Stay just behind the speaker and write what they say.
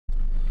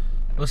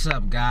What's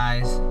up,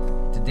 guys?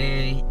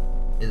 Today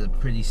is a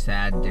pretty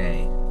sad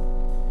day.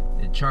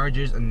 The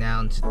Chargers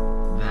announced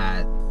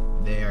that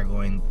they are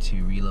going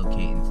to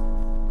relocate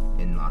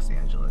in Los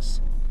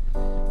Angeles.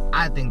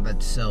 I think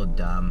that's so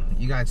dumb.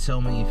 You got so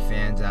many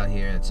fans out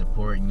here that's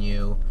supporting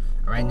you.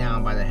 Right now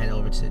I'm about to head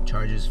over to the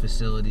Chargers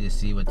facility to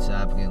see what's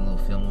up, get a little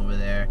film over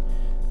there.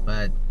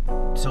 But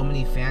so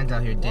many fans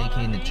out here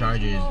dedicating the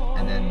Chargers,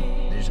 and then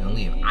they're just gonna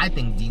leave. I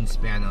think Dean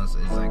Spanos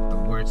is like the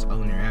worst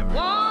owner ever.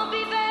 Won't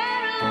be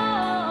very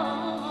long.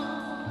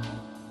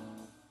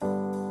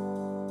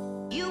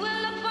 You will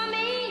look for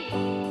me.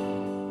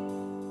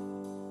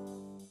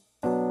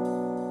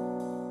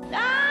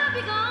 I'll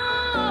be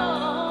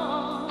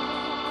gone.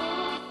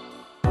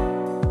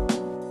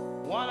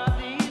 One of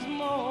these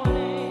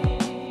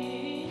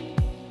mornings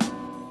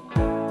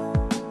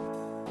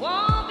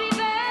won't be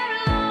very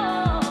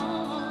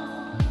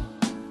long.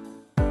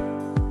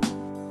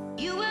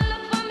 You will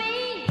look for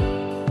me.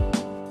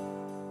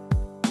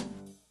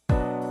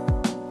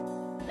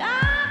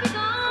 I'll be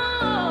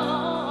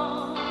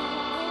gone.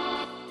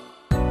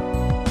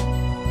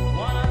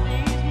 One of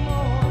these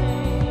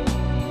mornings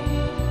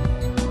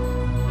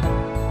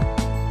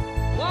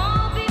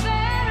won't be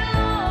very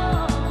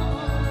long.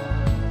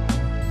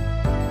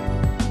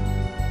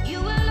 You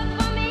will look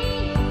for me.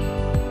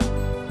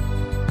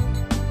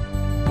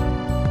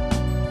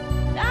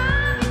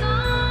 I'll be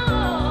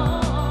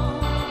gone.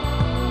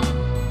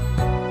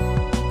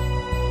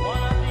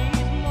 One of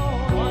these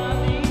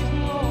mornings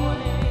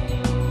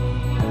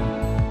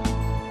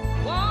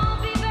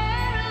won't be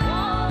very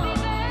long.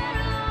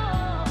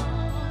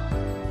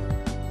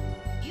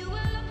 You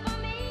will look for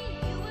me.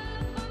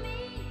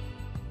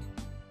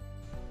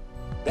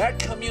 That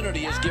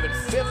community has given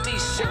 50,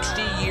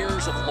 60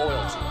 years of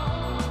loyalty.